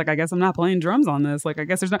Marco's like, I guess I'm not playing drums on this. Like, I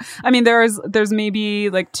guess there's no. I mean, there's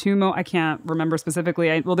maybe like I can't remember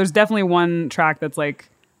specifically. Well, there's definitely one track that's like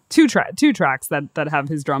two tracks that have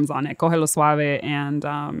his drums on it. Cógelo Suave and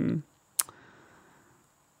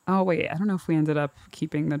oh wait, I don't know if we ended up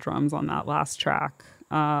keeping the drums on that last track.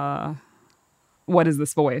 What is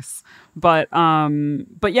this voice? But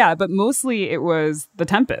mostly it was the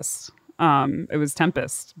Tempest. It was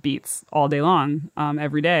Tempest beats all day long,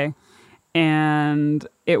 every day. And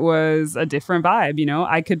it was a different vibe, you know.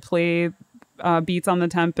 I could play beats on the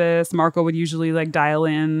Tempest. Marco would usually like dial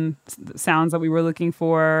in sounds that we were looking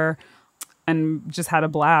for and just had a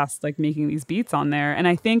blast like making these beats on there. And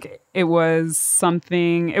I think it was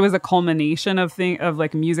a culmination of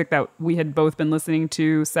like music that we had both been listening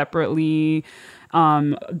to separately,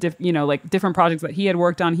 like different projects that he had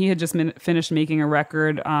worked on. He had just finished making a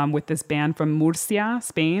record with this band from Murcia,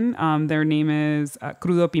 Spain. Their name is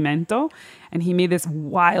Crudo Pimento. And he made this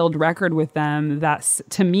wild record with them that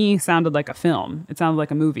to me sounded like a film. It sounded like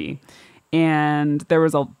a movie. And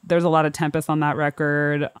there's a lot of Tempest on that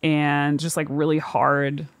record and just like really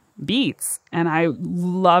hard beats. And I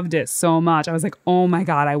loved it so much. I was like, oh my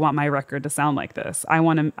God, I want my record to sound like this. I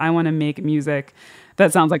want to make music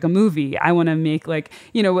that sounds like a movie. I want to make like,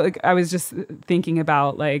 you know, like I was just thinking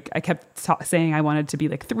about like, I kept saying I wanted to be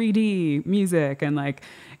like 3D music and like,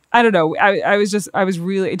 I don't know. It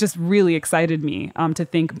just really excited me to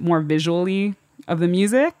think more visually of the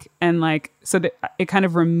music, and like, so that it kind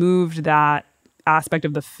of removed that aspect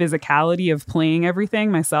of the physicality of playing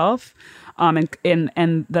everything myself, and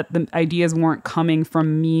that the ideas weren't coming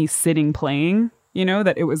from me sitting playing, you know,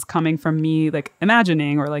 that it was coming from me like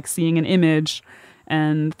imagining or like seeing an image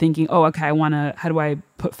and thinking, oh, okay, how do I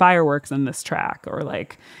put fireworks in this track? Or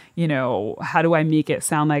like, you know, how do I make it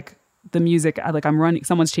sound like the music, like I'm running,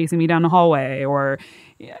 someone's chasing me down the hallway, or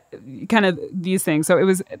kind of these things.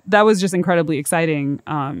 So that was just incredibly exciting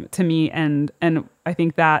to me. And I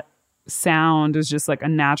think that sound was just like a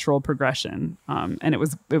natural progression. And it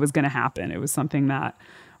was going to happen. It was something that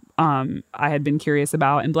I had been curious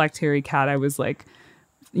about. And Black Terry Cat, I was like,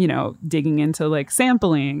 you know, digging into like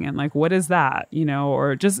sampling and like, what is that, you know,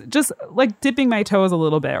 or just like dipping my toes a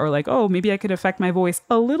little bit, or like, oh, maybe I could affect my voice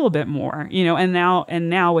a little bit more, you know. And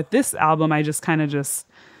now with this album, I just kind of it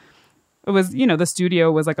was, you know, the studio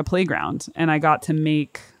was like a playground, and I got to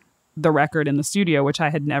make the record in the studio, which I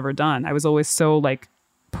had never done. I was always so like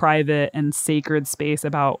private and sacred space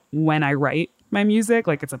about when I write my music.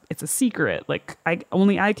 Like it's a secret. Like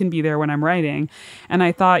only I can be there when I'm writing. And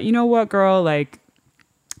I thought, you know what, girl, like,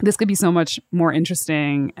 this could be so much more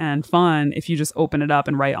interesting and fun if you just open it up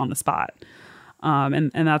and write on the spot.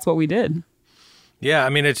 And that's what we did. Yeah, I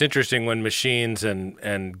mean, it's interesting when machines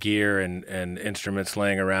and gear and instruments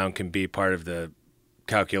laying around can be part of the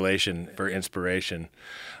calculation for inspiration.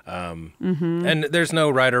 And there's no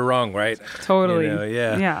right or wrong, right? Totally. You know,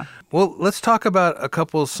 yeah. Yeah. Well, let's talk about a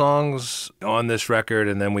couple songs on this record,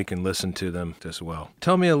 and then we can listen to them as well.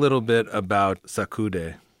 Tell me a little bit about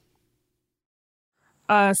Sacude.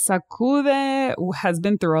 Sacude has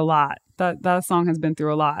been through a lot. That song has been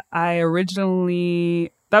through a lot.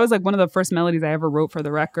 That was like one of the first melodies I ever wrote for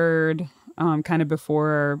the record, kind of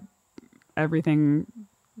before everything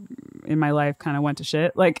in my life kind of went to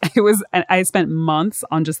shit. Like I spent months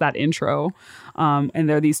on just that intro. And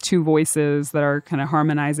there are these two voices that are kind of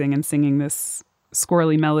harmonizing and singing this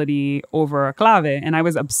squirrely melody over a clave. And I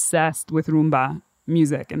was obsessed with rumba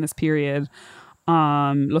music in this period.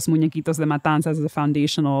 Los Muñequitos de Matanzas is a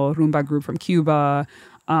foundational rumba group from Cuba.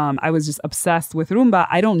 I was just obsessed with rumba.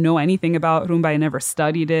 I don't know anything about rumba. I never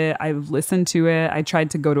studied it. I listened to it. I tried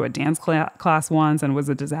to go to a dance class once and was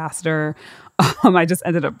a disaster. I just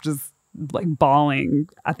ended up just like bawling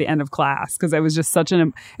at the end of class because it was just such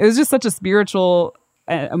a spiritual,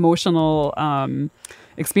 emotional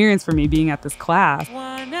experience for me being at this class.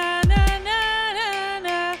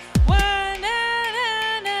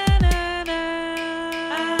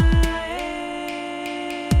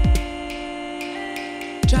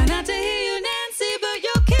 Try not to hear you, Nancy, but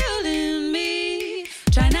you're killing me.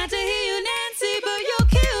 Try not to hear you, Nancy, but you're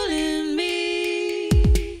killing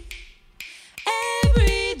me.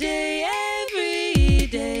 Every day, every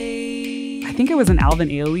day. I think it was an Alvin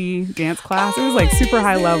Ailey dance class. It was like super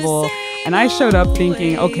high level. And I showed up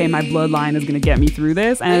thinking, okay, my bloodline is going to get me through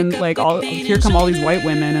this. And like, here come all these white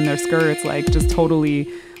women in their skirts, like just totally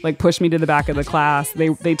like pushed me to the back of the class.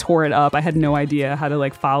 They tore it up. I had no idea how to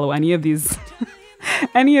like follow any of these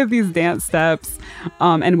dance steps,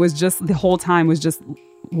 and was just the whole time was just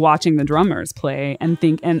watching the drummers play and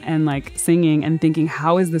and like singing and thinking,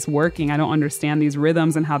 how is this working? I don't understand these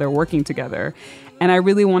rhythms and how they're working together. And I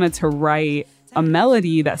really wanted to write a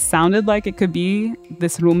melody that sounded like it could be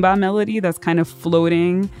this rumba melody that's kind of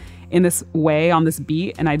floating in this way on this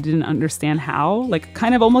beat, and I didn't understand how, like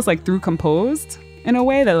kind of almost like through composed in a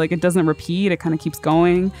way that like it doesn't repeat, it kind of keeps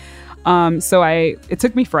going. So it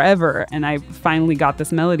took me forever, and I finally got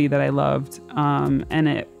this melody that I loved. And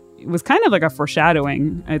it was kind of like a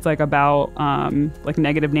foreshadowing. It's like about, like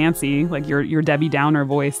Negative Nancy, like your Debbie Downer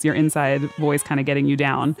voice, your inside voice kind of getting you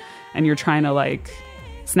down, and you're trying to like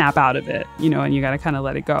snap out of it, you know, and you got to kind of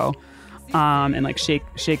let it go, and like shake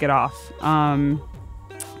it off.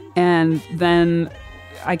 And then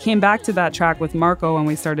I came back to that track with Marco, and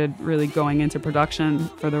we started really going into production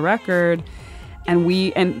for the record. And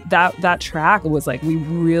that track was like, we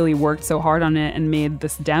really worked so hard on it and made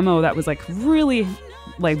this demo that was like really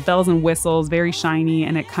like bells and whistles, very shiny.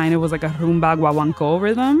 And it kind of was like a rumba guaguancó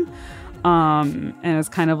rhythm. And it was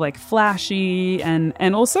kind of like flashy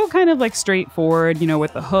and also kind of like straightforward, you know,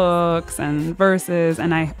 with the hooks and verses.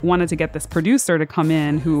 And I wanted to get this producer to come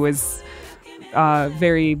in who was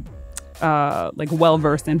very like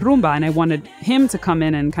well-versed in rumba. And I wanted him to come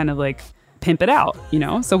in and kind of like pimp it out, you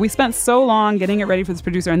know? So we spent so long getting it ready for this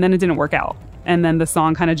producer, and then it didn't work out. And then the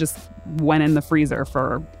song kind of just went in the freezer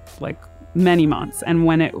for like many months. And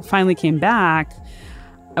when it finally came back,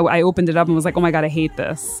 I opened it up and was like, oh my God, I hate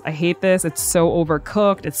this. I hate this. It's so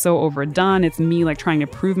overcooked. It's so overdone. It's me like trying to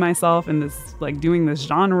prove myself and this like doing this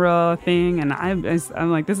genre thing. And I'm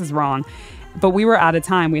like, this is wrong. But we were out of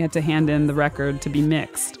time. We had to hand in the record to be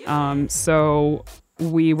mixed. So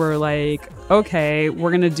we were like, okay, we're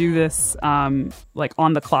going to do this like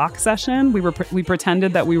on the clock session. We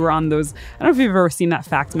pretended that we were on those. I don't know if you've ever seen that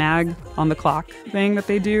Fact Mag on the clock thing that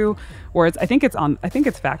they do. Or I think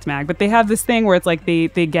it's Fact Mag, but they have this thing where it's like they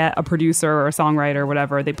get a producer or a songwriter or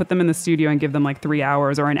whatever, they put them in the studio and give them like 3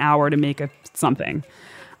 hours or an hour to make something,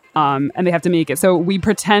 and they have to make it. So we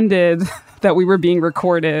pretended that we were being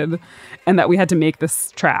recorded and that we had to make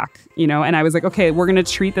this track, and I was like, okay, we're gonna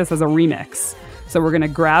treat this as a remix. So we're gonna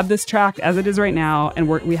grab this track as it is right now, and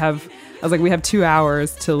we have 2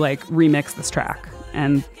 hours to like remix this track,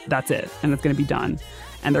 and that's it, and it's gonna be done.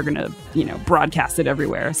 And they're going to, broadcast it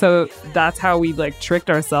everywhere. So that's how we like tricked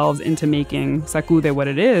ourselves into making Sacude what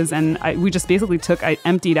it is. And we just basically I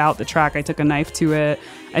emptied out the track. I took a knife to it.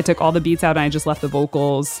 I took all the beats out and I just left the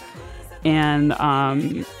vocals. And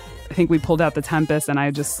I think we pulled out the Tempest and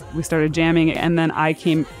we started jamming. And then I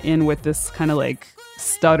came in with this kind of like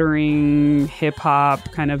stuttering hip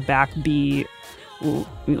hop kind of backbeat,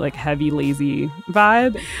 like heavy lazy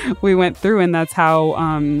vibe. We went through and that's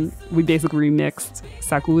how we basically remixed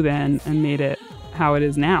Sacude and made it how it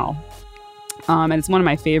is now. And it's one of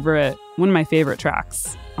my favorite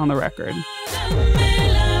tracks on the record.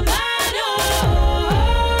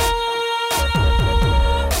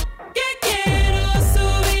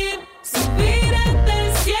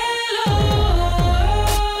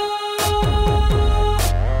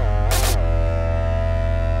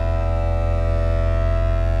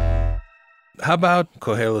 How about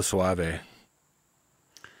Cógelo Suave?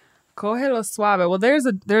 Cógelo Suave. Well, there's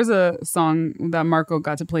a song that Marco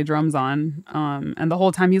got to play drums on, and the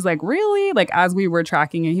whole time he's like, really? Like as we were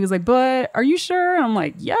tracking it, he was like, but are you sure? And I'm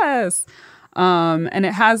like, yes. And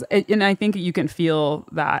and I think you can feel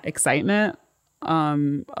that excitement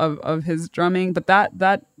of his drumming. But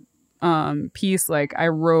that piece, like I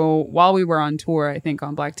wrote while we were on tour, I think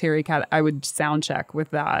on Black Terry Cat, I would sound check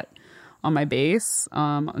with that on my bass,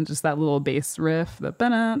 on just that little bass riff, the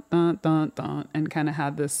dun dun dun dun, and kind of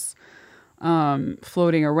had this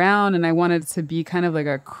floating around. And I wanted it to be kind of like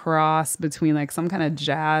a cross between like some kind of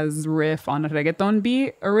jazz riff on a reggaeton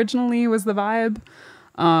beat. Originally was the vibe.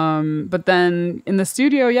 But then in the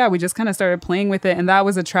studio, we just kind of started playing with it. And that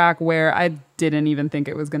was a track where I didn't even think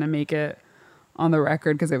it was going to make it on the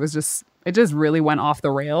record because it just really went off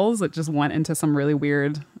the rails. It just went into some really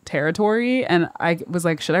weird territory. And I was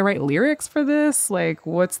like, should I write lyrics for this? Like,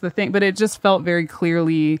 what's the thing? But it just felt very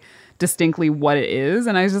clearly, distinctly what it is.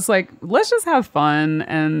 And I was just like, let's just have fun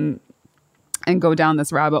and go down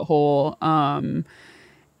this rabbit hole.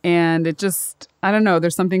 And it just, I don't know,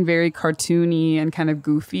 there's something very cartoony and kind of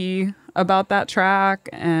goofy about that track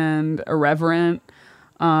and irreverent.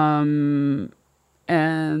 And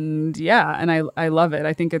I love it.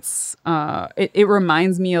 I think it's it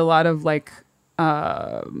reminds me a lot of like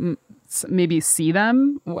maybe See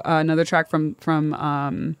Them, another track from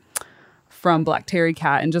Black Terry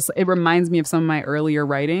Cat, and just it reminds me of some of my earlier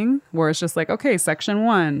writing where it's just like, okay, section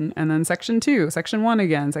 1 and then section 2, section 1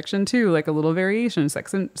 again, section 2, like a little variation,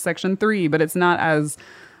 section 3, but it's not as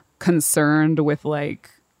concerned with like,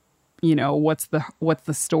 what's the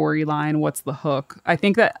storyline, what's the hook. I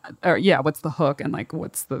think that what's the hook and like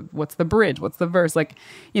what's the bridge, what's the verse, like,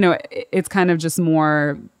 it's kind of just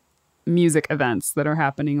more music events that are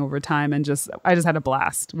happening over time. And I just had a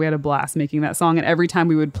blast. We had a blast making that song, and every time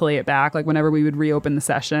we would play it back, like whenever we would reopen the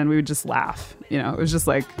session, we would just laugh. It was just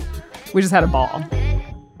like we just had a ball.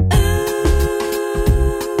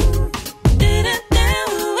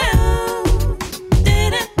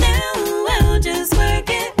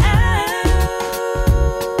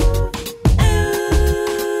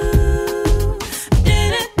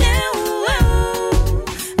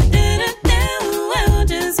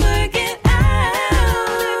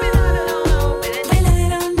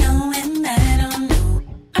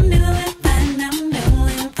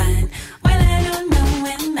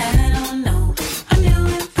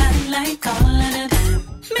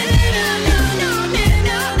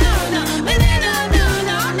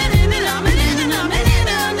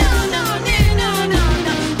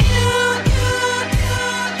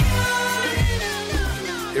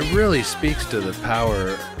 Speaks to the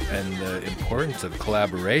power and the importance of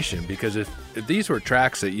collaboration, because if these were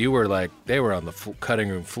tracks that you were like, they were on the cutting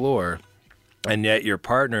room floor, and yet your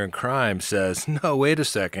partner in crime says, no, wait a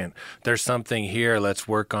second, there's something here, let's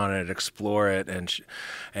work on it, explore it, and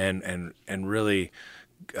really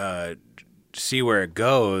see where it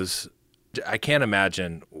goes. I can't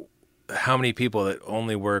imagine how many people that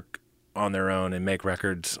only work on their own and make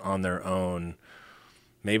records on their own.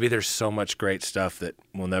 Maybe there's so much great stuff that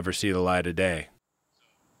will never see the light of day.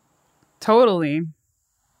 Totally.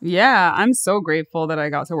 Yeah, I'm so grateful that I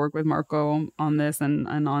got to work with Marco on this and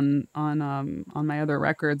on my other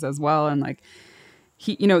records as well. And like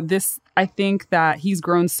he, I think that he's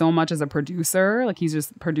grown so much as a producer. Like he's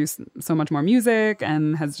just produced so much more music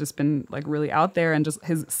and has just been like really out there, and just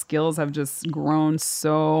his skills have just grown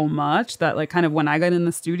so much that like kind of when I got in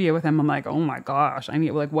the studio with him, I'm like, oh my gosh, I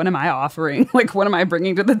mean, like, what am I offering? Like, what am I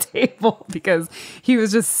bringing to the table? Because he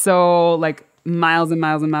was just so like miles and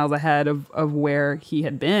miles and miles ahead of where he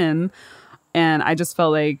had been. And I just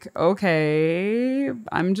felt like, okay,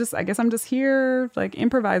 I guess I'm just here like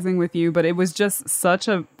improvising with you. But it was just such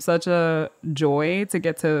a joy to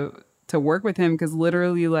get to work with him, because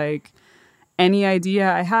literally like any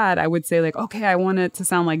idea I had, I would say like, okay, I want it to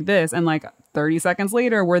sound like this. And like 30 seconds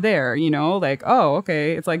later, we're there, like, oh,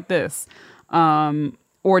 okay, it's like this.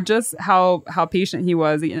 Or just how patient he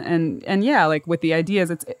was. And yeah, like with the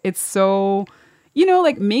ideas, it's so,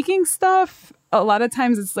 like making stuff, a lot of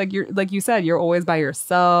times it's like like you said, you're always by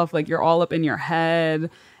yourself, like you're all up in your head,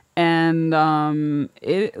 and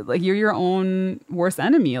it like you're your own worst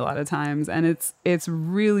enemy a lot of times, and it's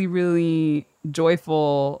really, really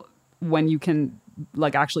joyful when you can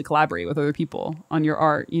like actually collaborate with other people on your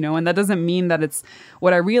art, and that doesn't mean that it's,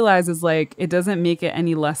 what I realize is like, it doesn't make it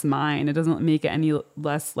any less mine. It doesn't make it any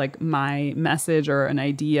less like my message or an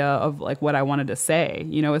idea of like what I wanted to say,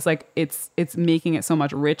 it's like, it's making it so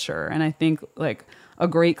much richer. And I think like a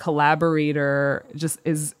great collaborator just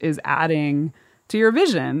is adding to your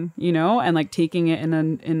vision, and like taking it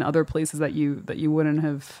in other places that you wouldn't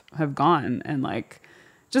have gone, and like,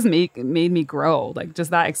 just made me grow. Like just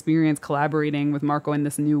that experience collaborating with Marco in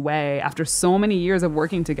this new way after so many years of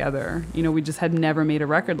working together. We just had never made a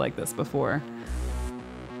record like this before.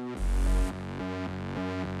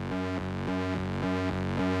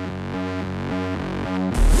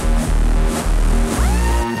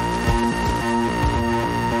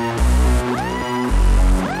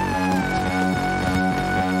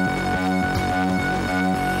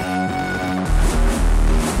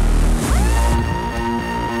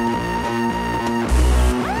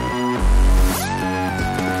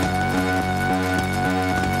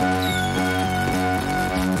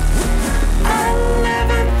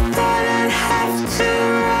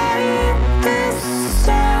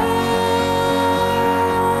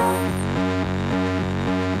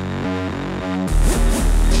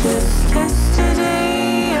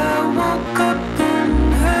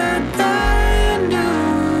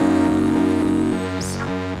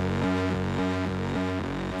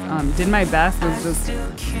 Did My Best was just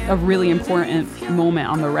a really important moment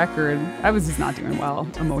on the record. I was just not doing well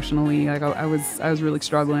emotionally. Like I was really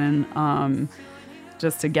struggling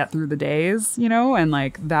just to get through the days, and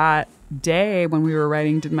like that day when we were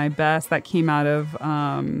writing Did My Best, that came out of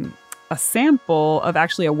a sample of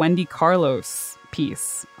actually a Wendy Carlos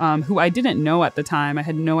piece, who I didn't know at the time. I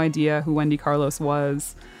had no idea who Wendy Carlos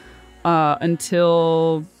was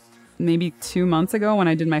until maybe 2 months ago when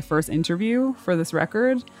I did my first interview for this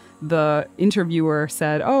record. The interviewer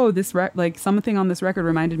said, oh, like something on this record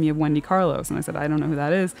reminded me of Wendy Carlos. And I said, I don't know who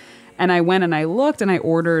that is. And I went and I looked and I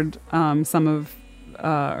ordered some of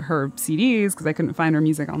her CDs because I couldn't find her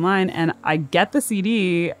music online. And I get the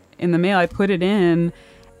CD in the mail, I put it in,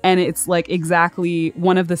 and it's like exactly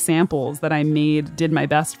one of the samples that I did my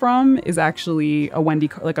best from is actually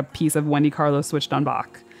a piece of Wendy Carlos switched on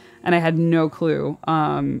Bach. And I had no clue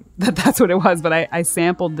that that's what it was. But I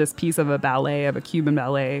sampled this piece of a Cuban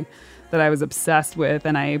ballet that I was obsessed with.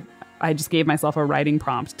 And I just gave myself a writing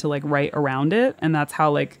prompt to like write around it. And that's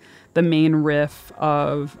how like the main riff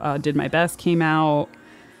of Did My Best came out.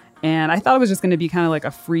 And I thought it was just going to be kind of like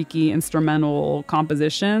a freaky instrumental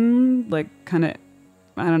composition, like kind of,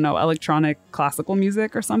 I don't know, electronic classical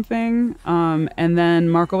music or something. And then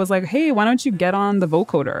Marco was like, hey, why don't you get on the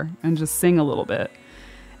vocoder and just sing a little bit?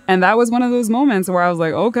 And that was one of those moments where I was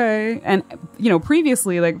like, okay. And,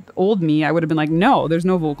 previously, like old me, I would have been like, no, there's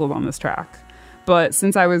no vocals on this track. But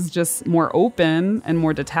since I was just more open and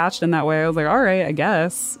more detached in that way, I was like, all right, I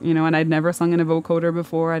guess, and I'd never sung in a vocoder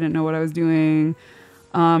before. I didn't know what I was doing.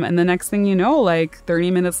 And the next thing you know, like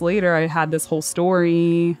 30 minutes later, I had this whole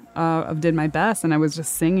story of Did My Best. And I was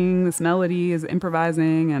just singing this melody,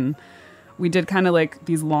 improvising. And we did kind of like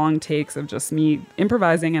these long takes of just me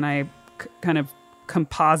improvising. And I kind of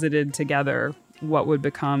composited together what would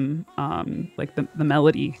become like the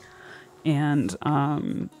melody and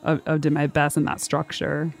of Did My Best and that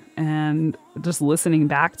structure. And just listening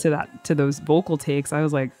back to those vocal takes, I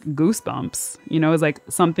was like goosebumps. You know, it was like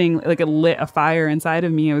something like it lit a fire inside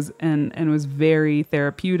of me. It was and it was very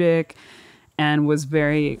therapeutic, and it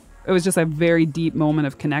was just a very deep moment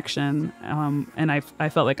of connection. And I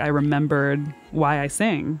felt like I remembered why I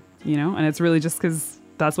sing, you know, and it's really just because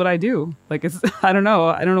that's what I do. Like, it's, I don't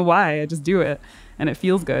know why, I just do it, and it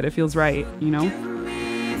feels good. It feels right, you know?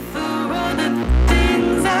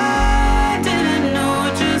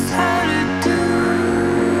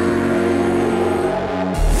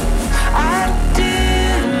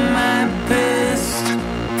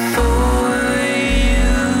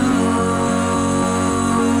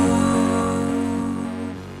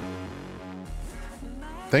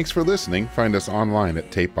 Thanks for listening. Find us online at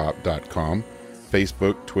tapop.com,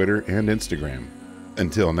 Facebook, Twitter, and Instagram.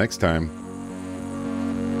 Until next time.